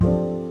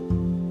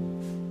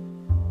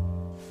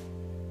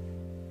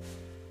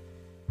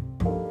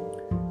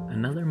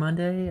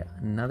Monday,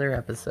 another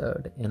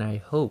episode, and I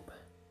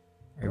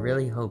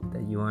really hope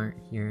that you aren't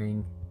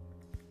hearing,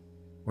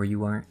 or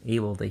you aren't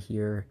able to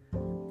hear,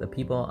 the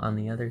people on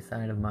the other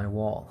side of my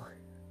wall.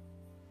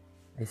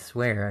 I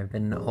swear I've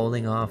been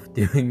holding off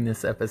doing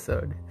this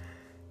episode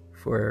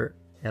for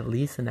at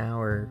least an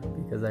hour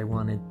because I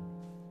wanted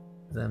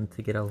them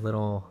to get a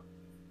little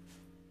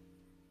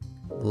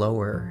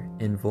lower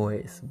in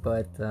voice,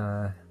 but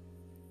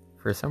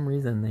for some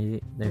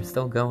reason they're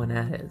still going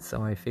at it,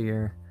 so I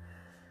figure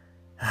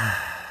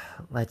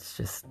let's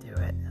just do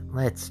it.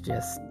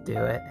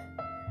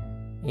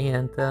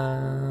 And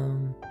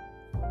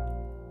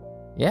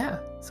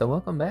so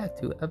welcome back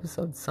to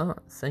episode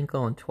 53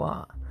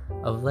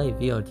 of Le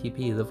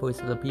VOTP, the voice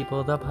of the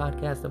people, the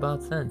podcast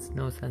about sense,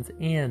 no sense,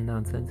 and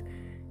nonsense.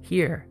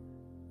 Here,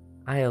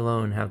 I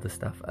alone have the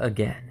stuff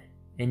again,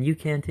 and you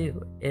can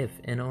too, if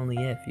and only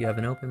if you have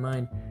an open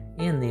mind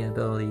and the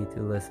ability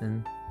to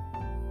listen.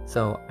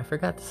 So, I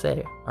forgot to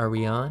say, are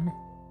we on?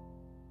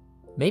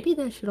 Maybe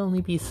that should only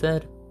be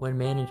said when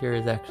manager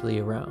is actually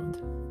around.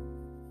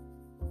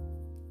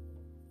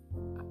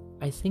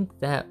 I think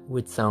that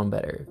would sound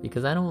better,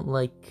 because I don't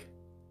like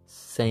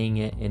saying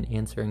it and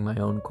answering my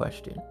own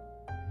question.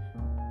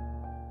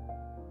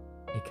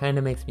 It kind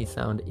of makes me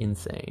sound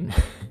insane.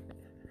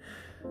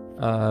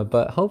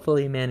 But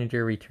hopefully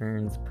manager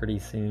returns pretty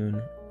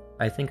soon.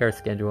 I think our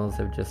schedules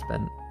have just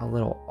been a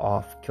little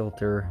off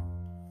kilter.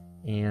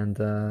 And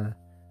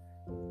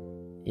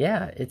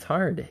it's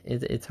hard.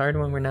 It's hard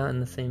when we're not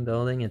in the same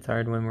building. It's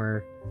hard when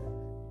we're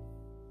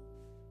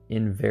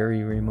in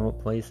very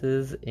remote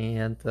places.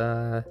 And,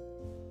 who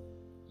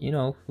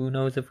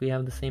knows if we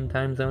have the same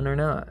time zone or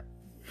not.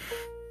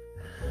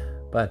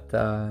 But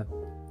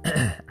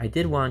I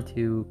did want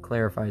to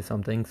clarify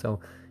something. So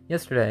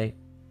yesterday,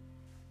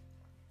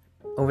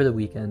 over the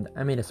weekend,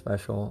 I made a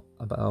special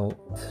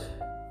about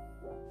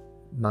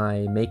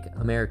my Make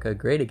America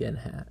Great Again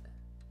hat.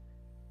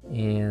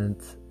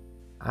 And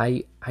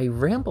I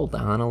rambled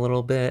on a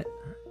little bit,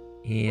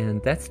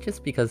 and that's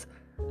just because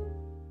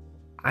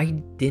I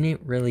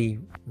didn't really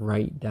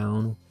write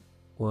down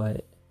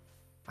what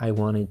I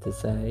wanted to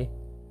say.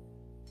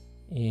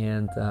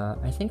 And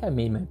I think I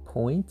made my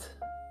point.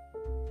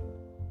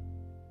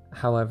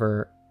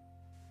 However,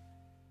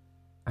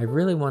 I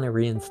really want to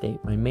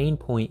reinstate my main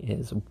point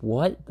is,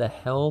 what the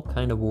hell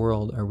kind of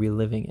world are we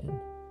living in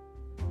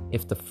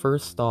if the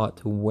first thought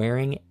to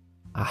wearing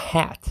a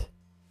hat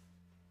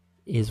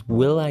is,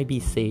 will I be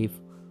safe,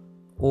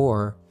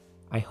 or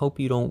I hope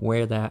you don't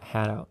wear that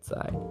hat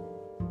outside?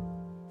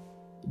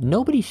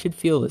 Nobody should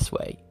feel this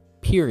way,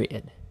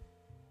 period.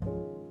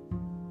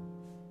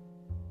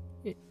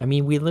 I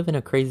mean, we live in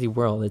a crazy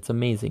world. It's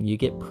amazing. You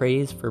get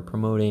praise for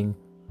promoting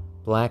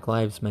Black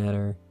Lives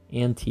Matter,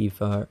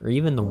 Antifa, or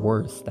even the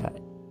worst, that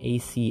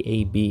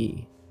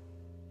ACAB,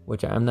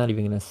 which I'm not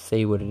even going to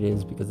say what it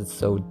is because it's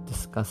so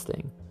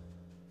disgusting.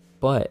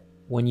 But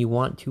when you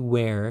want to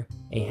wear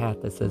a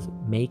hat that says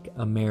Make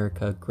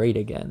America Great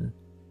Again,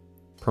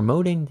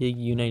 promoting the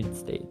United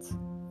States,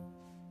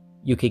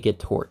 you could get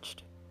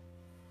torched.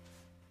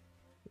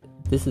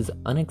 This is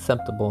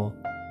unacceptable.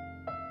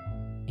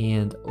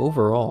 And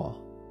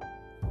overall,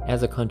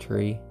 as a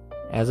country,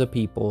 as a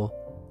people,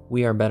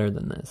 we are better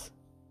than this.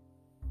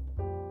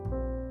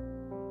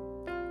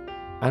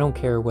 I don't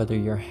care whether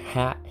your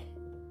hat,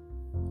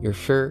 your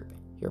shirt,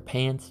 your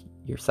pants,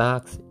 your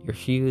socks, your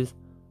shoes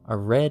are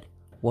red,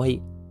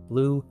 white,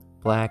 blue,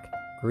 black,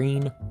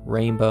 green,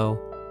 rainbow,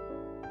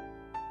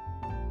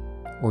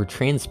 or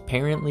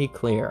transparently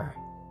clear.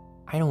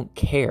 I don't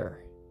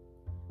care.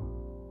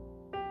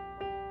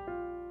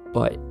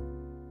 But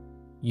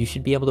you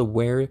should be able to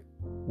wear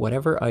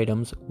whatever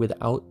items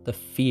without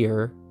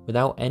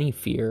any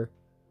fear,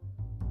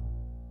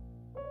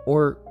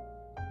 or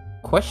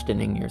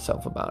questioning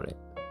yourself about it.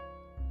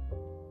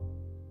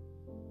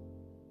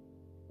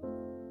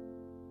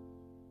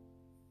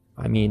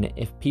 I mean,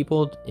 if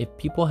people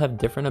have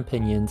different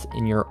opinions,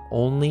 and your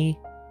only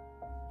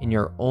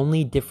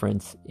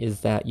difference is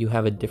that you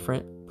have a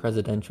different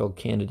presidential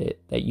candidate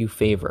that you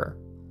favor,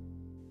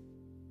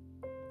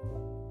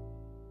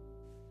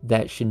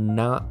 that should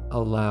not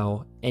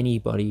allow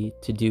anybody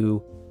to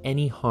do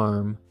any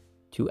harm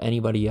to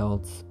anybody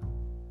else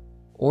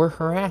or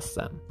harass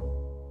them.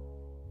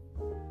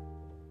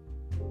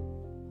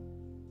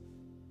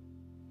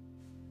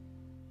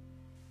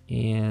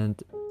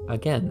 And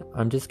again,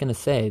 I'm just going to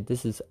say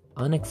this is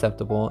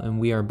unacceptable, and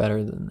we are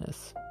better than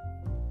this.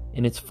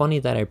 And it's funny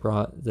that I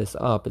brought this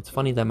up. It's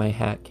funny that my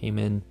hat came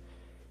in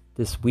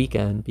this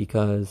weekend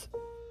because,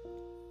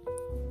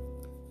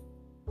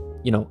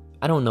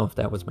 I don't know if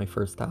that was my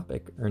first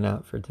topic or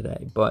not for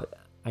today, but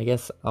I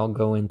guess I'll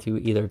go into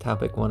either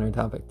topic 1 or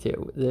topic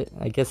 2.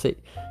 I guess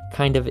it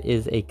kind of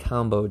is a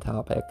combo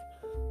topic,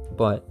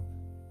 but,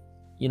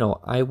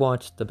 I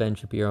watch the Ben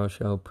Shapiro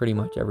show pretty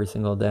much every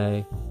single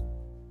day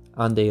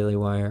on Daily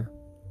Wire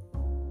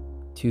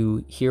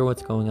to hear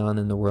what's going on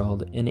in the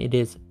world, and it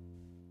is,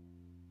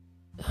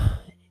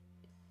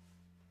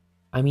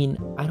 I mean,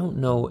 I don't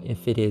know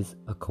if it is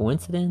a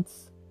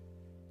coincidence.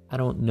 I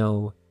don't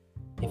know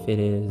if it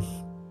is,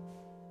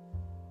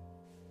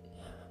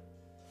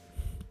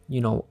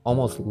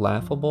 almost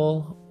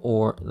laughable,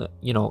 or,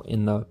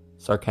 in the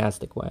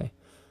sarcastic way,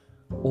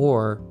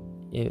 or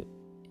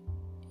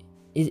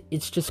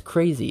it's just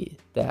crazy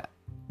that,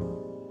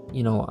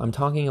 I'm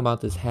talking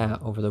about this hat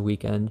over the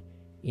weekend,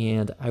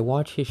 and I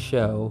watch his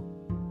show,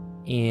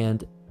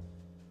 and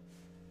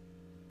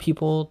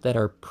people that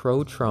are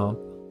pro-Trump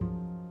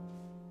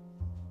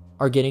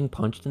are getting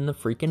punched in the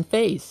freaking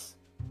face.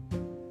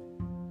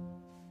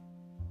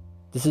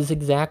 This is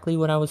exactly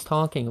what I was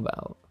talking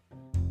about.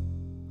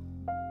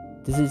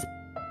 This is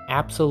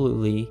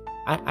absolutely...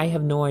 I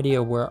have no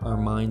idea where our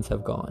minds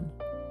have gone.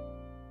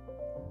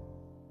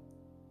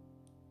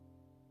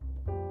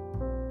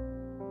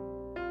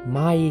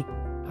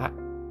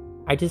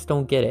 I just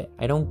don't get it.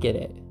 I don't get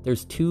it.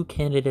 There's 2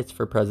 candidates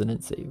for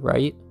presidency,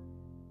 right?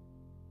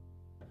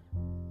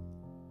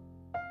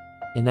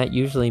 And that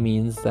usually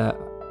means that,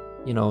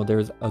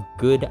 there's a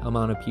good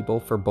amount of people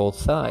for both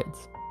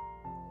sides.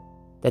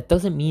 That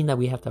doesn't mean that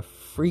we have to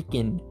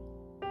freaking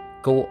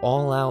go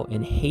all out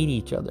and hate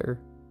each other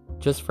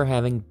just for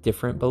having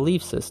different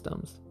belief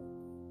systems.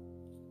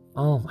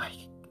 Oh my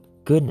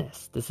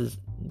goodness, this is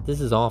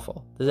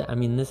awful.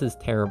 This is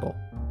terrible.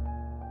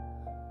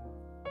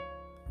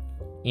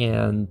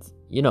 And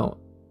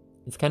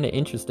it's kind of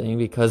interesting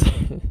because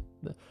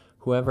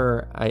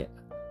whoever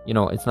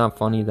it's not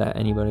funny that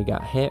anybody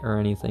got hit or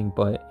anything,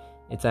 but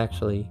it's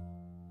actually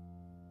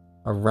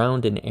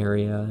around an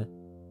area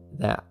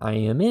that I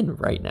am in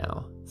right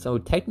now. So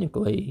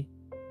technically,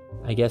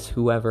 I guess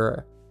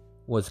whoever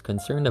was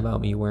concerned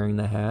about me wearing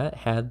the hat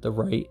had the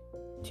right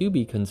to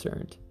be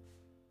concerned.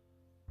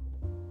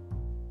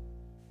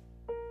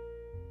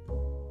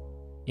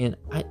 And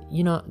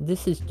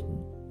this is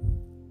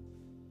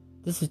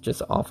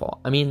just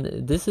awful.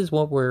 This is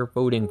what we're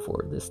voting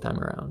for this time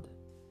around.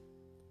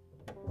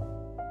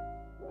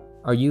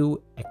 Are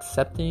you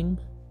accepting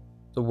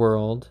the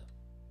world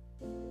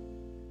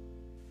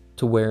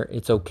to where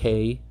it's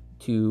okay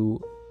to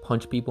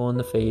punch people in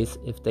the face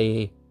if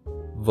they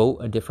vote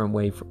a different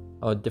way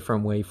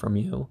from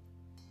you?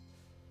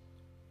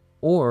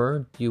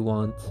 Or do you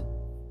want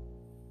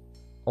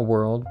a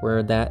world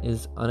where that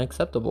is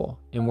unacceptable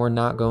and we're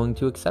not going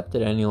to accept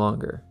it any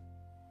longer?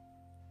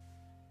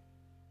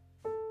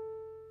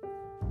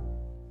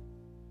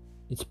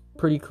 It's a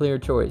pretty clear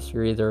choice.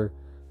 You're either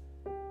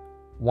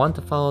want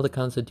to follow the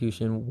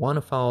Constitution, want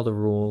to follow the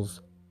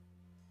rules,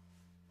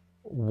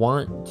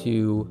 want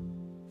to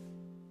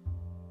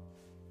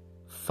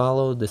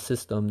follow the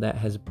system that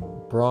has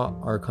brought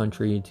our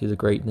country to the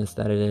greatness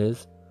that it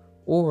is,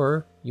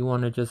 or you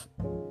want to just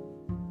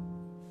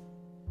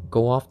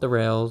go off the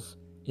rails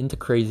into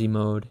crazy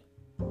mode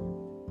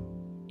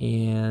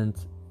and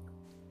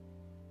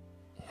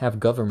have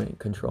government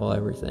control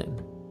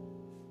everything,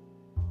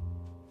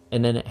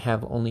 and then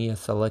have only a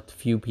select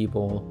few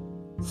people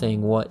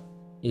saying what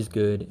is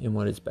good and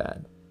what is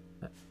bad.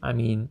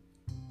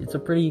 It's a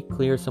pretty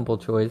clear, simple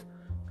choice.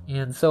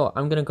 And so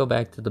I'm going to go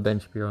back to the Ben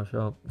Shapiro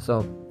show.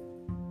 So,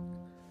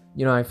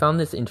 I found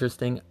this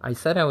interesting. I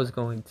said I was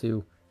going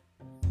to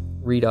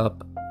read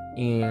up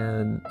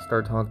and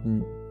start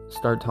talking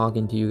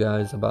to you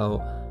guys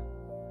about,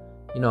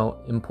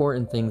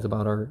 important things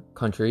about our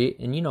country.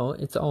 And,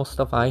 it's all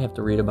stuff I have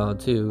to read about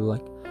too.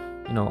 Like,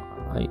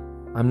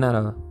 I'm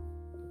not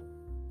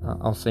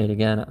I'll say it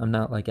again, I'm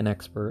not like an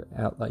expert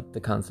at like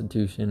the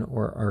Constitution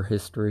or our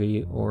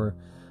history,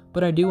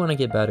 but I do want to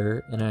get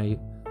better, and I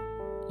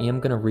am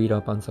going to read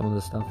up on some of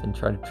the stuff and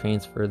try to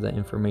transfer the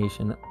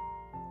information,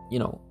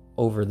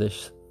 over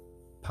this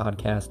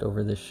podcast,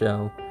 over this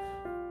show.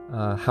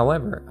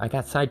 However, I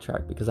got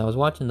sidetracked because I was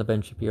watching the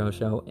Ben Shapiro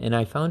show, and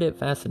I found it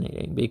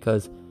fascinating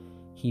because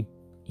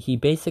he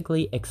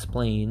basically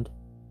explained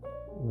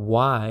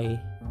why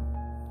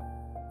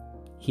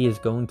he is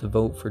going to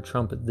vote for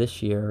Trump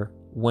this year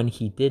when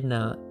he did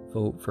not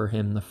vote for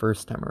him the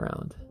first time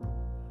around.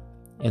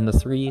 And the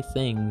 3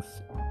 things,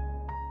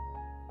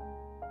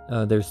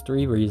 there's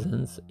 3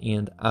 reasons,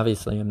 and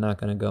obviously I'm not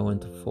going to go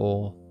into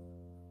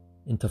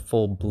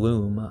full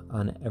bloom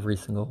on every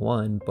single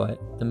one, but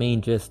the main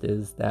gist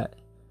is that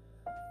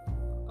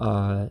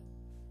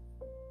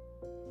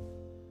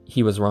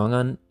he was wrong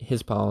on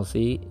his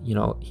policy.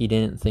 He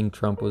didn't think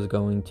Trump was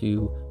going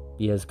to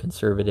be as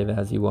conservative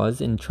as he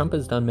was, and Trump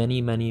has done many,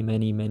 many,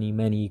 many, many,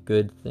 many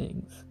good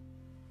things.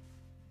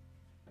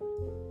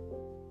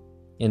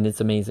 And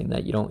it's amazing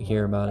that you don't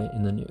hear about it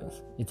in the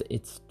news.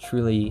 It's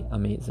truly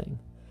amazing.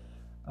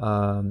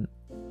 And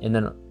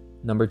then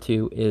number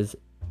 2 is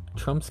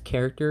Trump's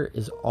character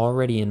is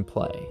already in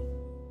play.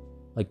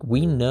 Like,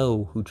 we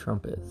know who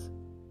Trump is.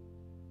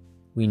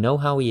 We know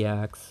how he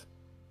acts.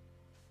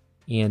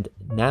 And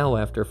now,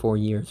 after 4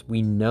 years,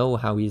 we know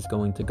how he's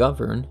going to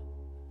govern.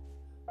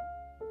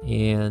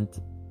 And,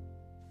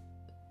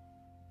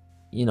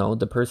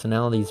 the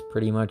personality's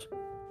pretty much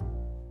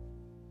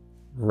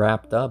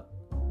wrapped up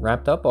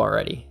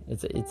already.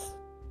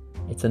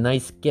 It's a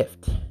nice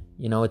gift.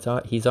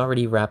 He's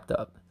already wrapped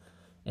up.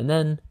 And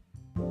then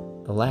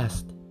the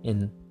last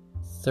and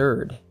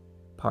third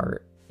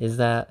part is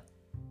that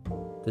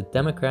the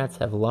Democrats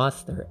have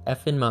lost their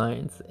effing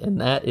minds, and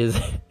that is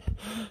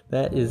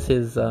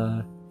his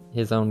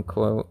own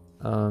quote,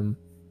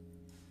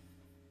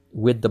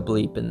 with the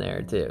bleep in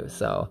there too.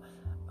 So,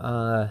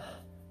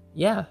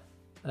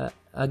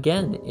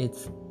 again,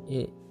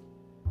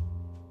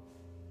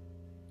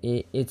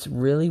 it's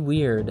really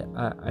weird.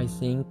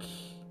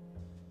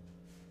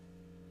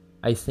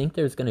 I think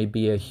there's going to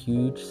be a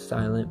huge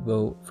silent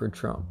vote for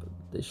Trump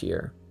this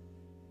year.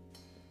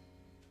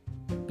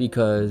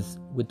 Because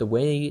with the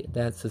way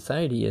that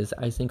society is,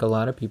 I think a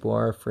lot of people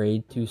are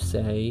afraid to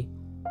say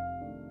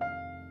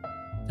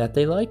that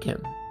they like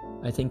him.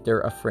 I think they're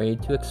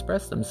afraid to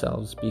express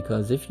themselves,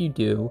 because if you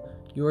do,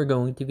 you are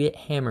going to get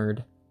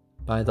hammered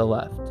by the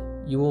left.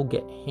 You will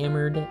get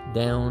hammered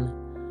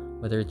down,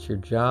 whether it's your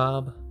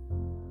job,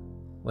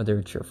 whether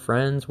it's your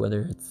friends,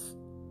 whether it's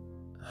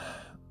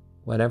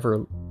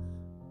whatever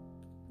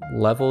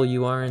level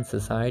you are in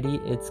society,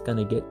 it's going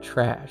to get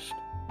trashed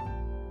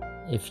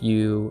if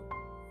you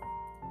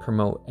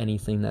promote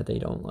anything that they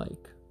don't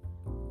like.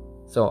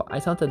 So I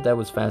thought that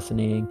was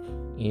fascinating,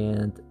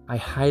 and I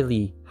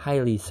highly,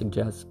 highly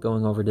suggest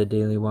going over to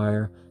Daily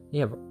Wire. They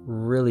have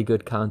really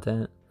good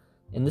content,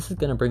 and this is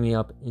going to bring me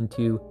up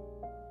into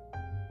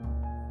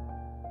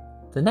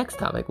the next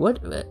topic.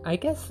 I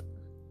guess,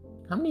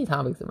 how many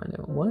topics am I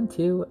doing? 1,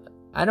 2?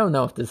 I don't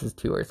know if this is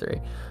 2 or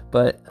 3,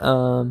 but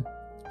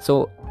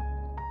so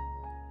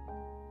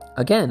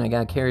again, I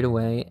got carried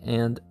away,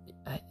 and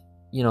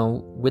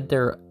with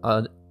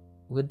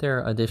their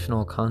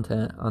additional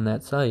content on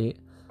that site,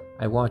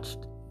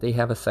 they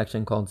have a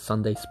section called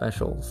Sunday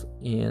Specials,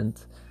 and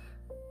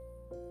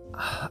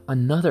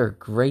another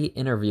great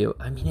interview.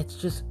 I mean, it's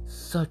just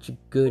such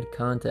good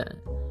content.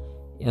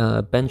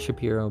 Ben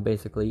Shapiro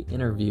basically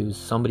interviews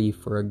somebody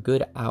for a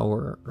good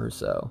hour or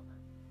so,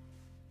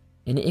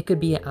 and it could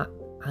be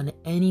on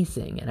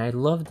anything, and I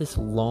love this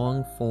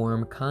long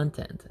form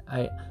content.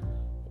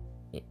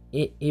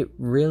 It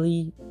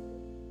really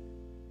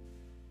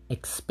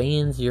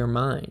expands your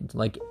mind,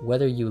 like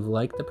whether you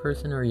like the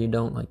person or you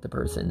don't like the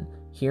person.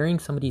 Hearing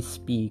somebody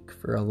speak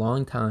for a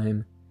long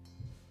time,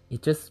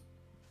 it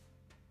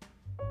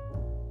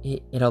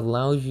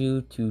allows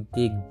you to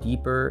dig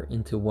deeper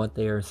into what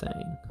they are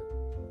saying,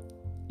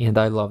 and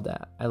I love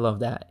that.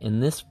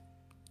 And this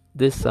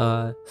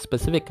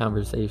specific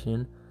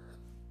conversation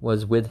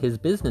was with his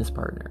business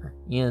partner,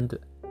 and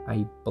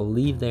I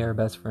believe they are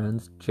best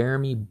friends,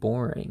 Jeremy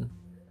Boring,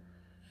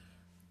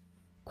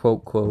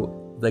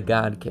 quote, the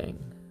God King.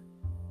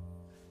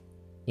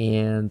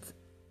 And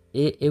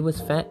it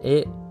was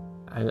I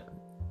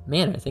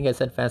think I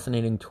said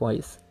fascinating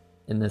twice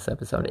in this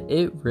episode.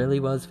 It really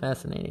was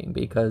fascinating,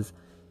 because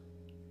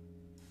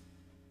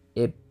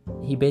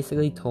he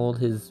basically told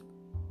his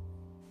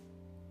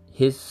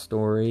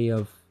story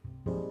of,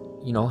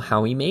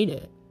 how he made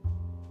it,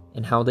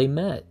 and how they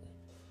met,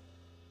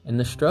 and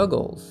the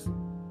struggles,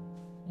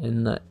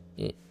 and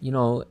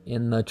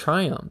the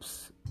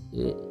triumphs.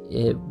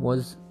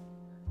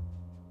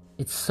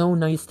 It's so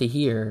nice to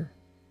hear.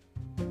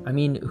 I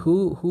mean,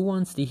 who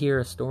wants to hear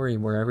a story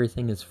where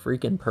everything is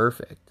freaking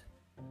perfect?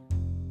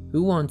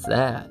 Who wants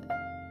that?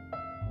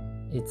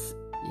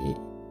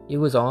 It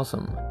was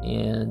awesome.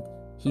 And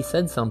he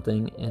said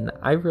something, and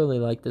I really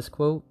like this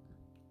quote.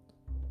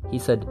 He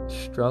said,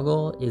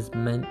 "Struggle is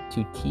meant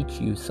to teach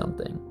you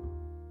something.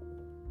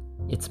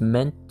 It's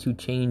meant to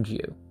change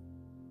you."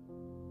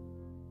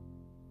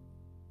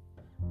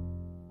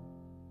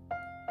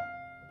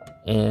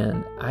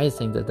 And I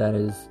think that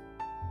is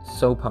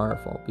so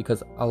powerful,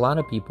 because a lot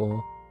of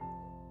people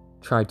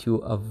try to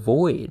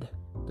avoid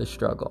the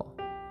struggle.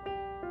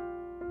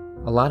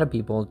 A lot of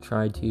people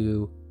try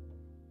to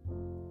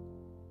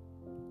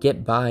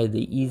get by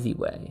the easy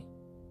way.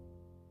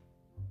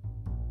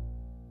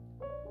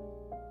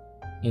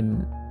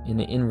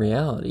 In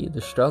reality,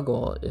 the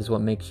struggle is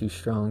what makes you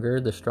stronger.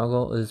 The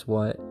struggle is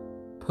what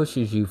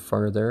pushes you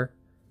further.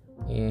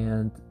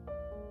 And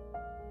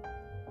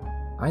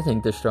I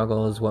think the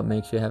struggle is what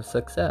makes you have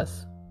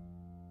success.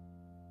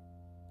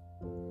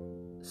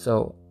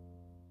 So,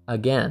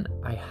 again,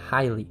 I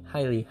highly,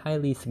 highly,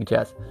 highly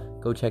suggest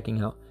go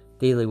checking out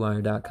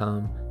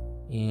dailywire.com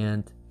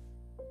and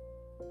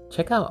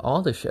check out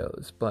all the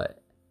shows. But,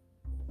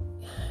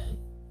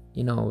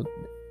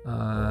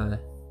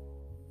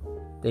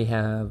 they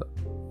have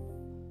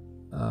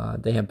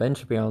Ben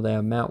Shapiro, they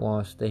have Matt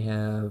Walsh, they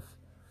have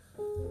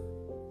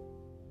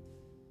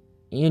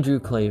Andrew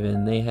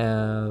Klavan, they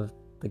have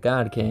the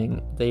God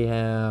King, they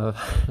have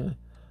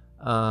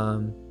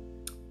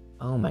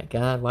oh my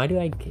God, why do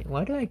I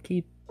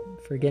keep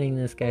forgetting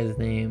this guy's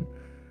name?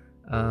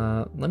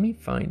 Let me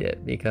find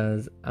it,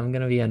 because I'm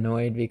gonna be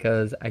annoyed,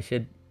 because I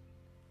should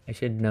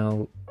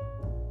know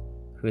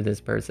who this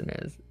person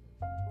is.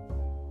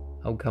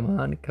 Oh, come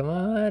on,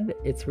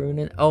 it's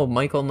ruining. Oh,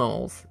 Michael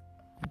Knowles,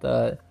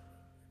 the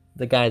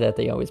guy that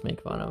they always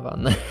make fun of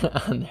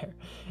on there.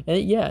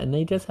 And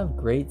they just have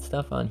great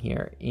stuff on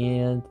here.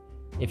 And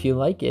if you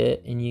like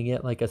it and you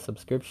get like a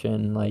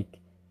subscription, like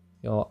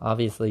You'll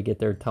obviously get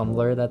their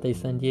Tumblr that they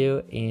send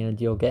you, and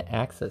you'll get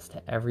access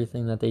to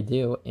everything that they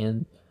do.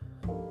 And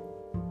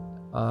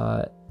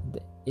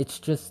it's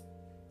just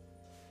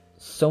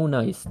so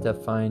nice to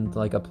find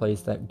like a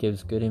place that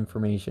gives good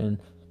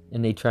information,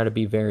 and they try to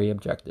be very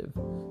objective.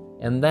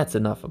 And that's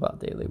enough about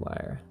Daily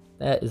Wire.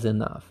 That is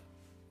enough.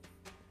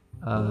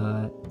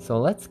 So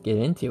let's get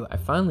into it. I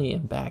finally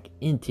am back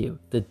into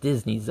the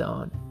Disney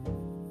zone.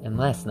 And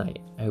last night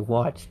I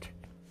watched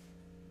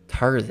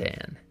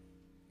Tarzan.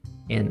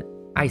 And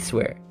I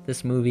swear,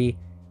 this movie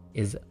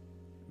is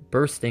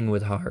bursting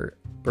with heart,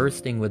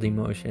 bursting with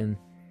emotion.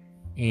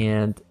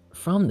 And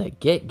from the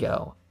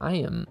get-go, I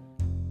am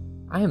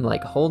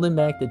like holding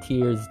back the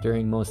tears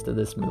during most of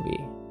this movie.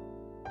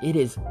 It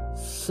is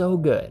so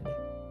good.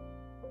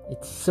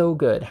 It's so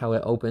good how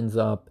it opens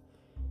up,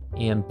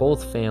 and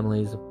both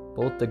families,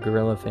 both the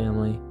gorilla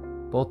family,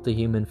 both the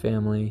human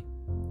family,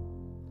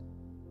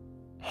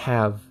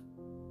 have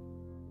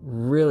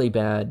really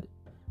bad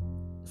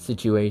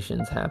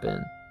situations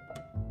happen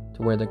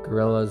to where the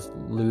gorillas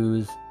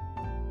lose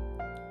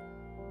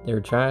their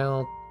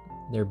child,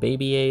 their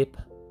baby ape,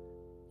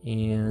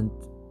 and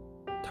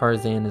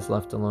Tarzan is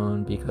left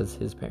alone because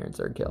his parents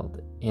are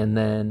killed. And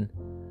then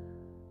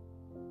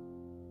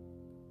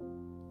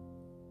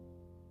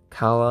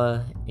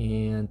Kala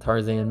and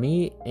Tarzan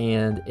meet,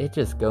 and it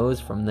just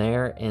goes from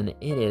there, and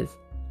it is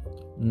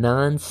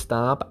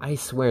non-stop. I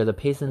swear, the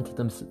pacing to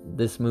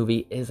this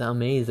movie is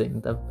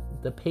amazing.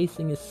 The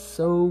pacing is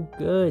so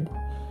good.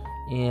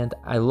 And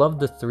I love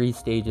the 3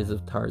 stages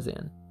of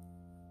Tarzan.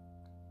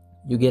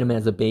 You get him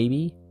as a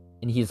baby,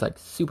 and he's like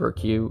super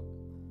cute.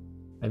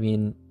 I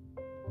mean,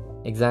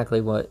 exactly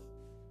what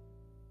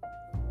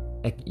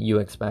you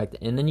expect.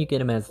 And then you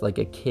get him as like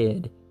a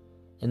kid,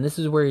 and this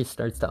is where he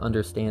starts to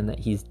understand that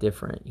he's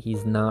different.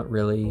 He's not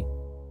really,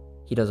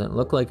 he doesn't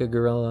look like a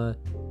gorilla.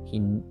 He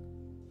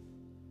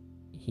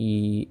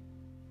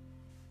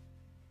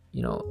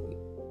you know,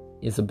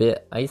 is a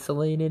bit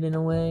isolated in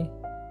a way,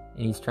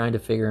 and he's trying to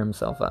figure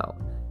himself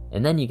out.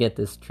 And then you get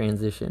this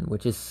transition,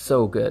 which is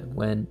so good,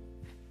 when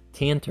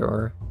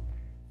Tantor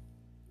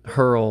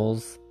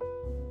hurls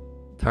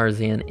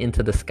Tarzan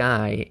into the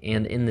sky,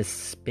 and in this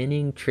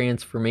spinning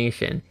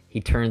transformation, he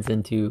turns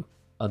into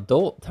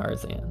adult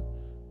Tarzan.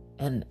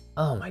 And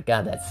oh my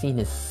god, that scene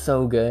is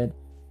so good.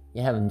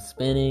 You have him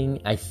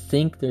spinning. I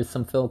think there's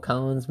some Phil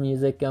Collins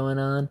music going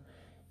on,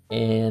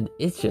 and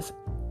it's just,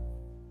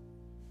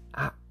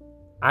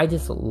 I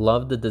just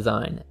love the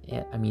design.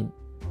 I mean,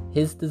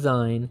 his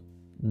design,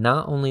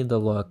 not only the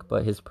look,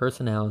 but his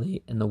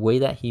personality and the way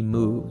that he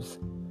moves,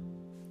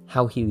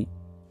 how he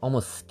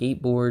almost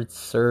skateboards,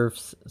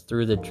 surfs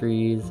through the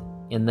trees,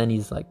 and then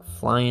he's like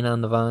flying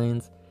on the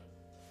vines.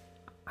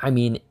 I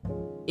mean,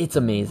 it's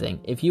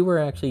amazing. If you were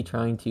actually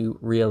trying to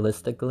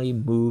realistically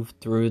move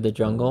through the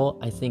jungle,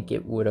 I think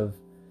it would have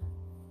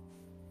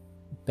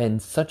been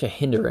such a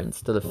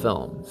hindrance to the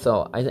film.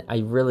 So I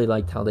really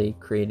liked how they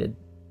created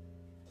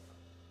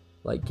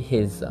like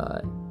his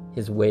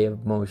way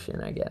of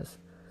motion, I guess.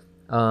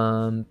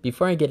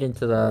 Before I get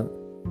into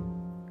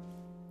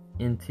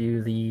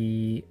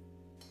the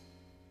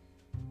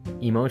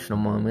emotional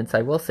moments,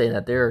 I will say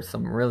that there are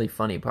some really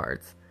funny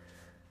parts.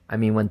 I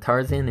mean, when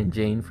Tarzan and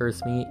Jane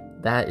first meet,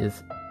 that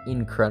is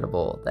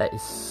incredible. That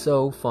is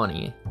so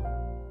funny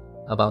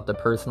about the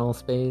personal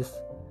space,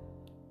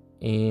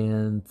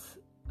 and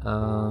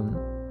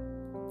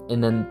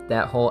then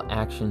that whole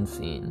action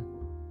scene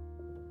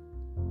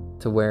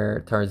to where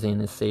Tarzan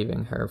is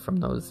saving her from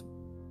those,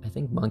 I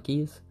think,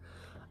 monkeys.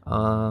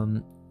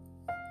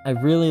 I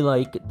really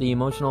like the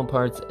emotional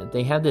parts.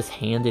 They have this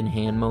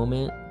hand-in-hand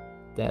moment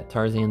that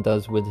Tarzan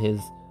does with his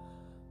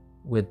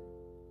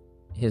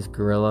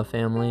gorilla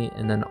family,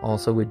 and then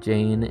also with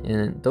Jane,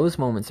 and those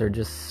moments are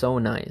just so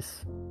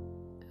nice.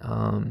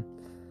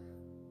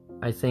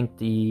 I think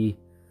the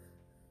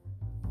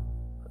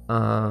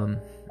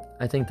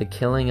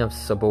killing of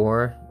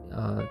Sabor,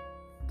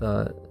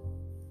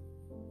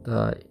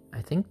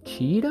 I think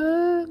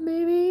cheetah,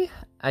 maybe?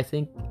 I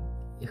think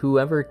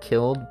whoever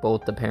killed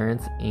both the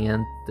parents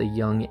and the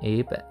young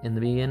ape in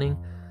the beginning,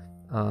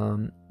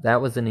 that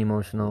was an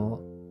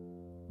emotional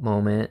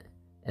moment.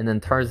 And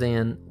then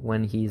Tarzan,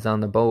 when he's on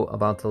the boat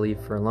about to leave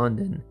for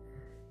London,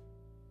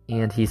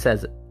 and he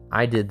says,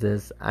 "I did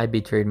this, I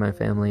betrayed my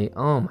family."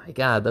 Oh my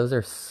god, those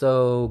are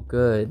so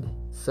good.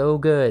 So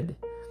good.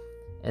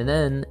 And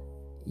then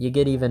you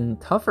get even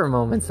tougher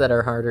moments that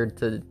are harder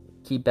to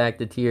keep back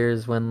the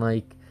tears, when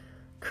like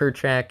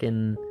Kerchak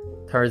and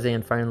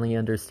Tarzan finally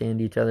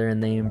understand each other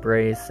and they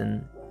embrace,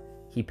 and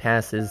he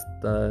passes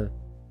the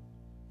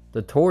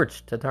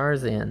torch to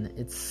Tarzan.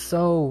 It's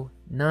so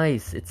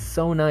nice. It's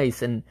so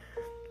nice. And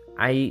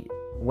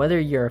whether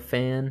you're a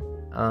fan,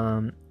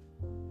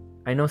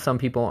 I know some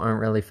people aren't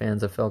really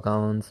fans of Phil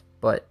Collins,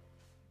 but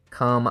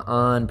come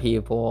on,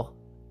 people.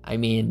 I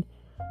mean,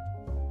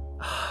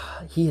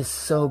 he is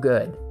so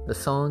good. The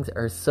songs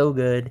are so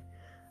good.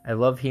 I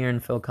love hearing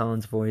Phil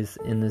Collins' voice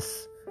in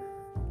this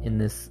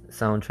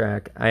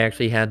soundtrack. I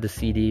actually had the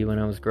CD when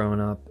I was growing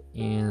up,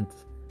 and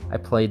I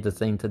played the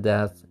thing to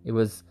death. It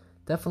was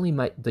definitely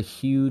the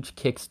huge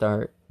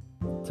kickstart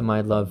to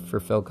my love for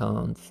Phil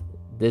Collins.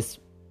 This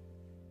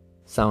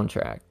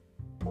soundtrack.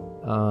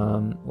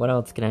 What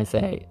else can I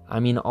say? I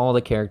mean, all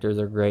the characters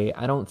are great.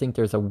 I don't think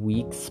there's a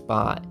weak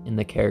spot in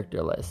the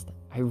character list.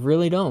 I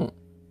really don't.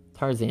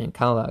 Tarzan,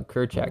 Kala,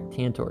 Kerchak,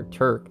 Tantor,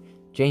 Turk,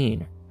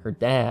 Jane, her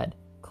dad,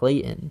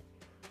 Clayton.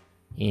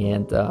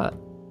 And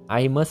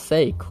I must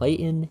say,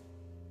 Clayton,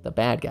 the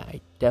bad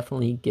guy,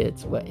 definitely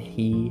gets what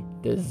he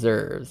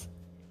deserves.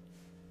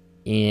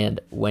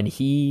 And when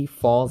he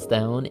falls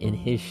down and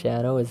his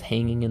shadow is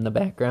hanging in the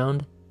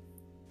background,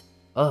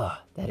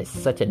 that is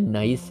such a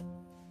nice,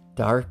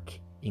 dark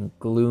and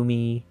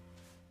gloomy,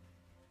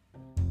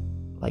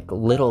 like,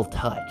 little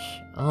touch.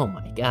 Oh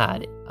my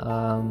god.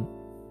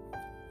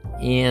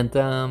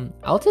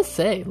 I'll just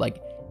say,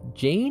 like,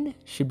 Jane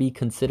should be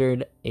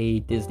considered a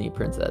Disney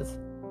princess.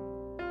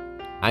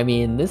 I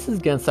mean, this is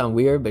gonna sound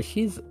weird, but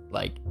she's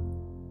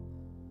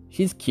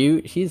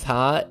cute, she's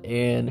hot,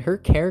 and her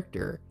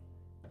character,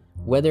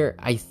 whether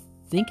I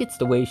think it's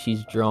the way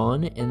she's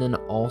drawn, and then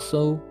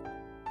also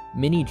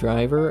Minnie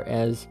Driver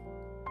as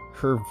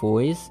her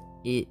voice,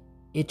 it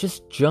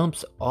just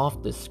jumps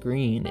off the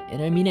screen.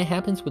 And I mean, it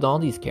happens with all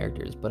these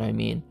characters, but I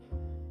mean,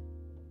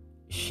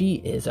 she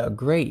is a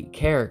great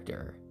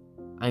character.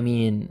 I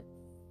mean,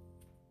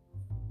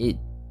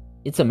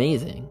 it's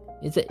amazing.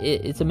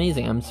 It's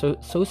amazing. I'm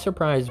so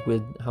surprised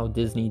with how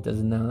Disney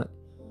does not.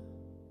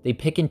 They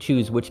pick and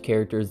choose which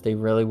characters they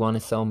really want to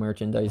sell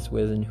merchandise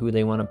with and who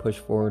they want to push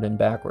forward and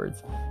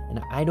backwards.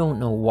 And I don't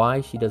know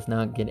why she does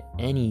not get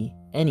any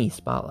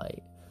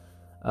spotlight.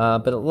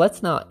 But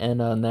let's not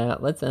end on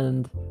that. Let's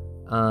end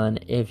on,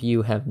 if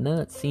you have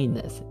not seen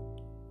this,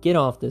 get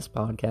off this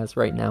podcast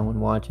right now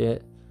and watch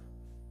it.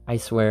 I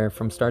swear,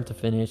 from start to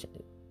finish,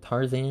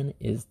 Tarzan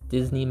is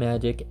Disney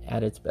magic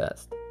at its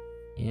best.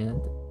 And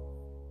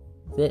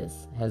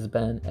this has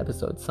been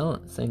episode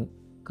 53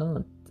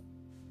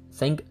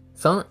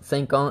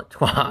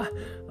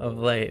 of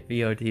Late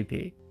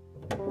VOTP.